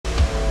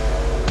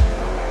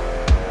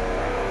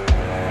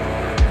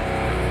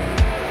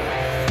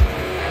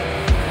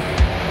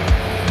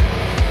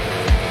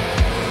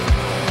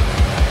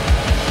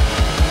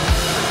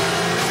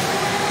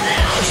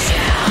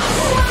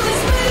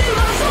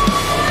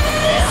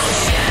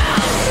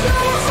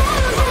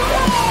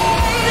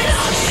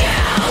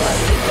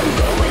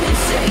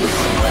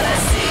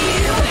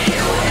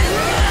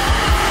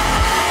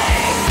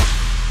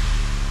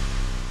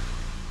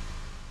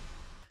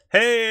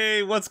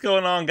what's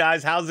going on,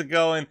 guys? How's it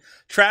going?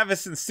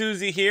 Travis and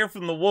Susie here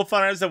from the Wolf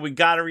Hunterz, and we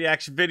got a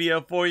reaction video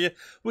for you.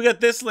 We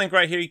got this link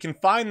right here. You can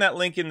find that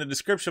link in the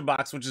description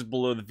box, which is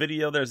below the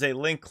video. There's a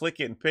link. Click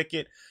it and pick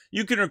it.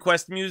 You can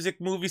request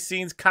music, movie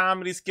scenes,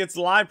 comedy skits,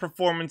 live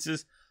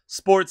performances,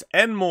 sports,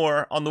 and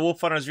more on the Wolf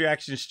Hunterz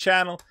Reactions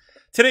channel.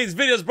 Today's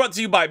video is brought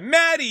to you by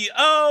Maddie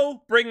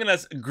O, bringing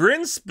us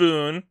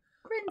Grinspoon.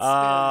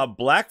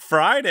 Black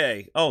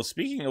Friday. Oh,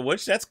 speaking of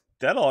which, that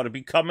ought to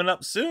be coming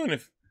up soon.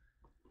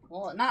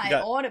 Well, it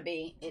ought to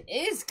be. It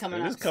is coming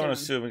up soon. It is coming up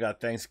soon. We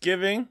got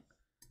Thanksgiving,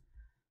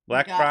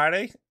 Black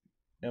Friday,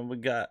 and we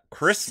got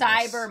Christmas.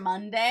 Cyber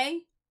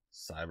Monday.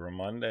 Cyber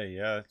Monday,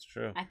 yeah, that's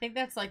true. I think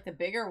that's like the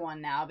bigger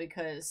one now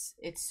because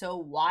it's so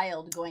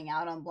wild going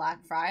out on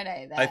Black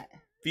Friday that I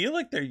feel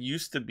like there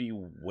used to be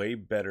way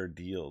better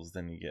deals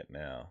than you get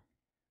now.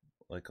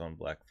 Like on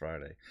Black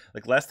Friday.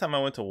 Like last time I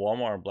went to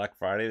Walmart on Black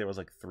Friday, there was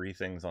like 3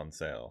 things on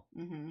sale.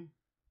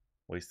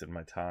 Wasted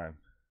my time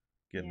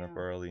getting up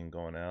early and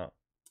going out.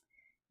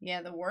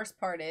 Yeah, the worst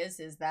part is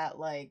that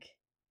like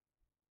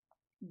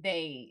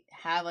they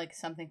have like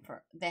something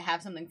for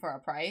a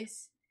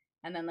price,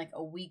 and then like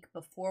a week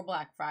before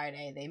Black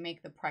Friday they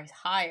make the price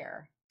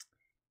higher,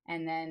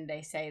 and then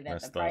they say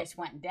that the price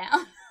went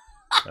down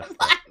on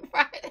Black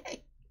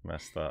Friday.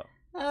 Messed up.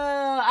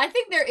 I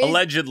think there is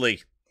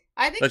allegedly.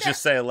 Let's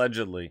just say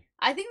allegedly.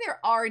 I think there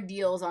are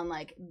deals on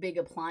like big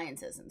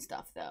appliances and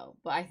stuff though,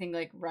 but I think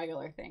like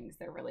regular things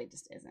there really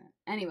just isn't.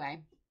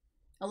 Anyway,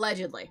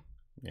 allegedly.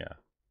 Yeah.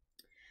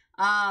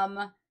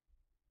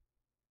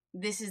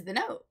 This is the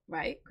note,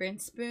 right?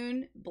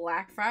 Grinspoon,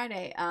 Black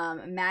Friday.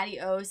 Maddie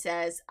O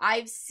says,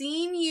 I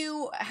see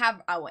you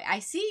have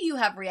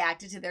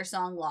reacted to their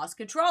song Lost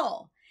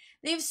Control.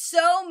 They have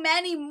so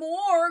many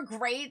more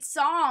great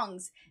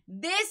songs.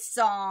 This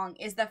song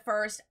is the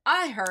first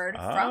I heard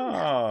from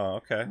them.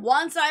 Oh, okay.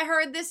 Once I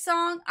heard this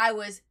song, I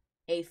was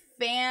a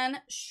fan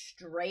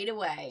straight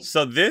away.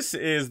 So this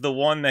is the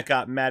one that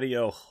got Maddie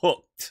O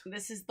hooked.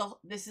 This is the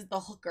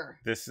hooker.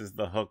 This is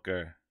the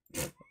hooker.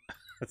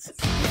 That's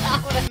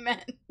not what I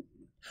meant.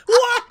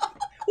 What?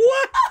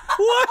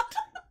 What?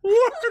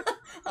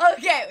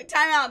 Okay,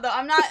 time out though.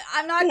 I'm not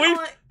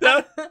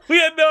calling. We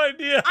had no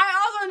idea. I'm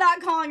also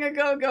not calling a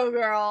go-go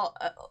girl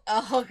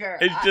a hooker.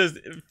 It's just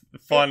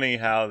funny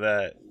how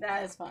that.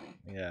 That is funny.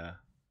 Yeah.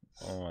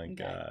 Oh my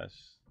gosh.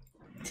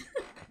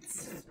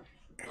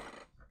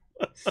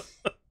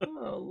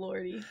 Oh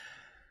lordy.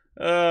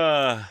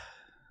 All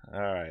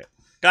right,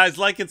 guys,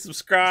 like and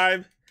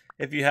subscribe.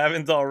 If you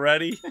haven't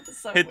already,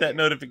 hit that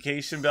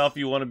notification bell if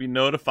you want to be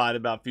notified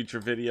about future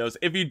videos.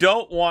 If you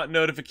don't want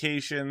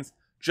notifications,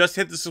 just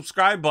hit the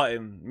subscribe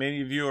button.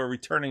 Many of you are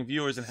returning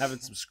viewers and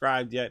haven't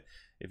subscribed yet.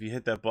 If you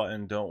hit that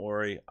button, don't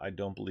worry. I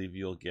don't believe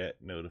you'll get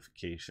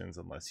notifications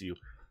unless you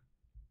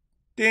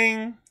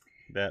ding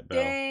that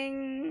bell.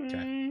 Ding.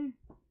 Okay.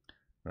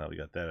 Now we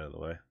got that out of the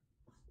way.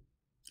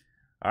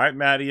 All right,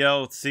 Maddie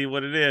O, let's see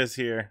what it is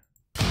here.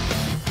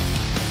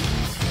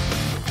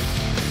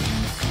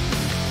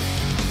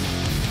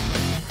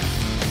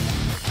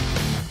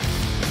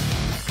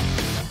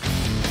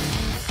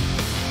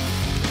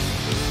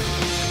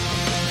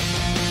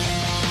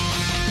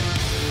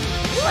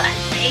 What a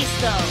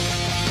face, though.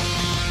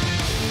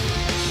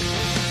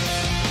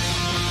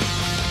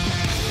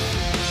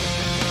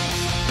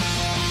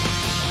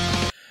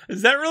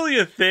 Is that really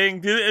a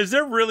thing? Is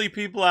there really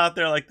people out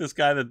there like this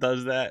guy that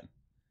does that?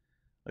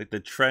 Like the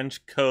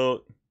trench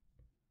coat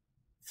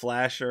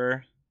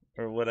flasher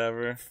or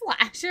whatever?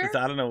 Flasher?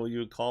 I don't know what you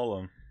would call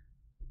him.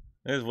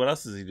 What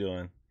else is he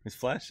doing? He's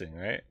flashing,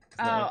 right?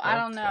 Oh, I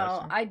don't know.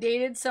 Flashing? I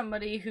dated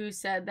somebody who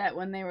said that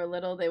when they were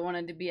little, they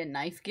wanted to be a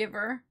knife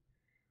giver.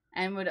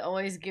 And would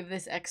always give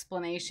this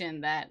explanation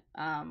that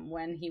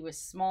when he was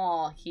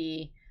small,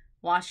 he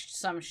watched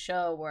some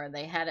show where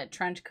they had a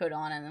trench coat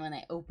on, and when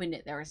they opened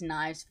it, there was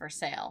knives for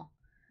sale.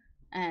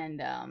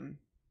 And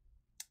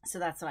so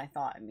that's what I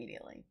thought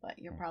immediately. But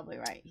you're probably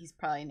right. He's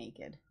probably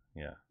naked.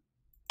 Yeah.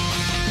 He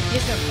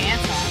has no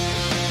pants on.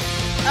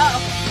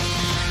 Uh-oh.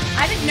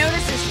 I didn't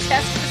notice his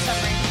chest for some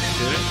reason.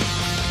 Did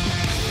it?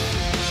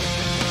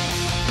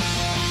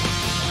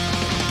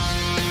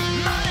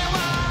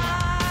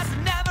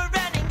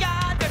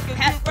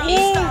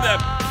 Oh, that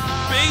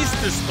bass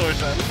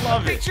distortion. I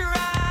love it.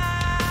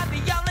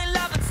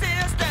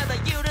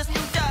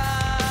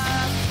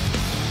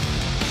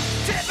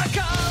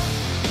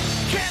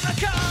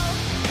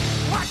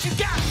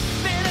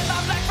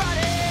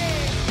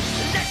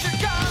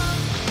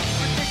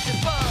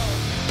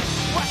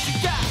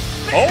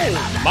 Oh,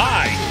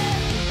 my.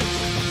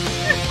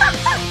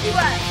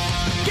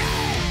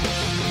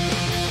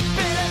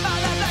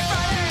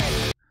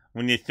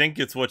 When you think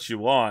it's what you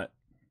want,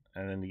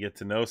 and then you get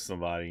to know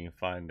somebody and you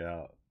find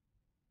out.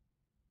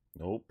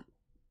 Nope.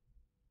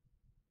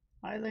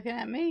 Why are you looking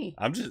at me?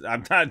 I'm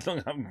not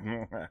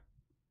looking.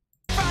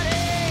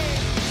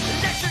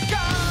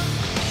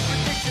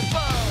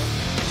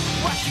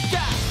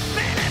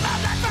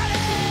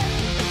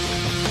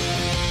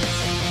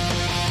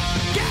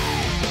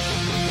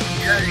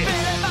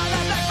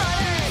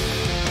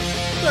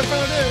 Black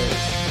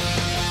Friday.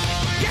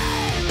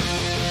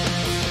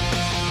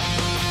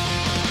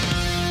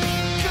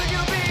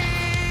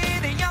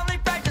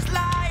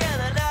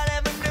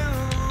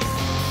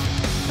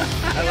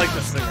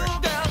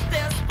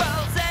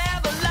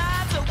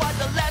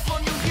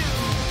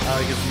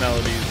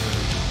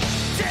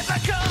 Jesus.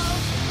 Typical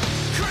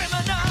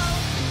criminal.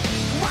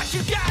 What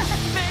you got?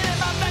 Made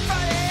him up that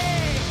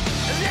funny.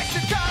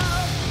 Electrical.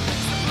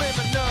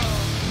 Subliminal.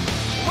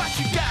 What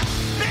you got?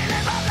 Made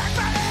him up that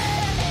funny.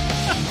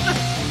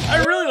 I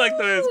really like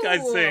the way this guy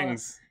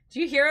sings. Do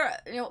you hear?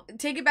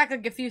 Take it back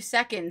like a few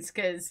seconds,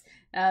 because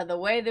the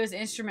way those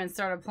instruments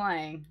started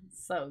playing,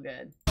 so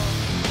good.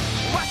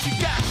 What you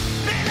got?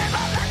 Made him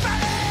up that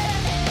funny.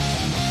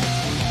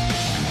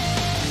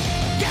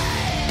 Yeah.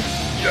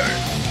 Yeah.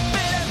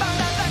 Made him up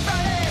that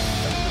funny.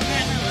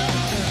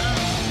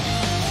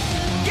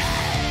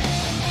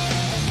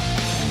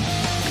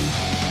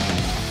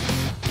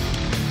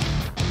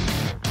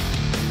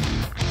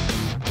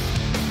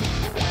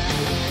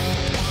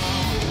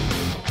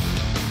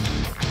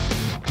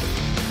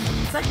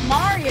 It's like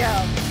Mario.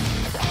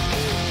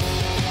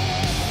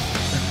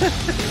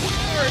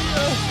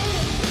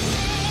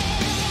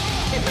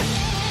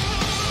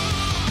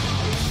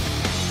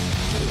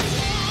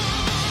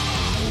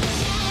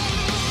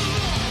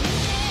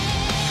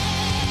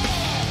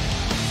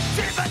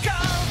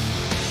 Typical,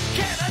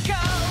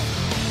 chemical.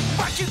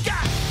 What you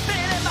got?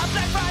 Made him up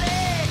that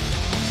body.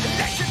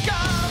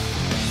 Electrical,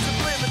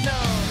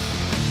 subliminal.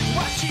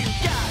 What you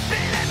got?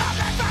 Made him up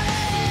that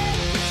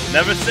body.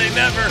 Never say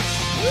never.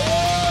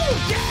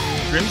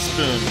 Yeah.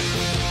 Grinspoon.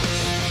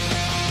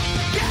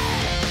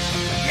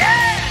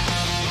 Yeah.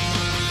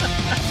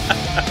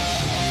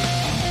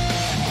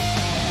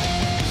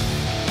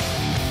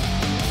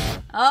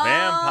 Oh,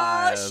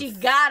 Vampires. she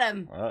got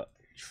him.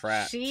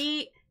 Trapped.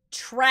 She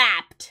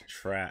trapped.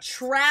 Trapped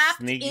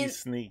Sneaky, in.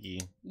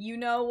 sneaky. You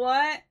know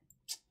what?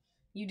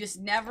 You just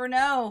never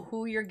know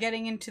who you're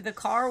getting into the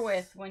car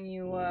with when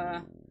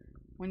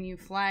you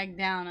flag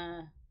down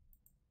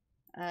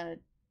a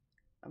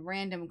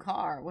random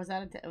car. Was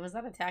that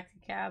a taxi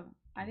cab?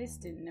 I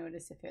just didn't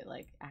notice if it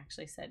like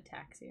actually said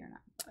taxi or not.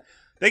 But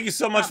Thank you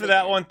so much for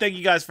that one. Thank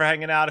you guys for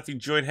hanging out. If you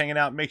enjoyed hanging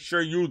out, make sure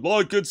you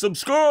like and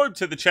subscribe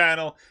to the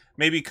channel.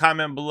 Maybe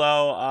comment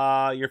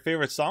below your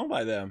favorite song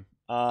by them.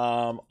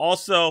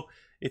 Also,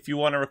 if you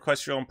want to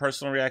request your own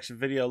personal reaction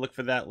video, look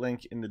for that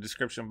link in the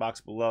description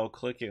box below.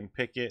 Click it and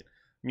pick it.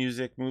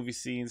 Music, movie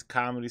scenes,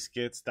 comedy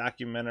skits,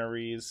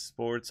 documentaries,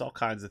 sports, all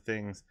kinds of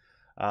things.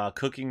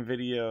 Cooking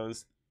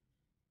videos.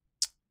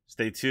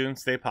 Stay tuned.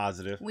 Stay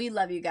positive. we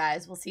love you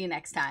guys. We'll see you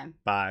next time.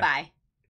 Bye. Bye.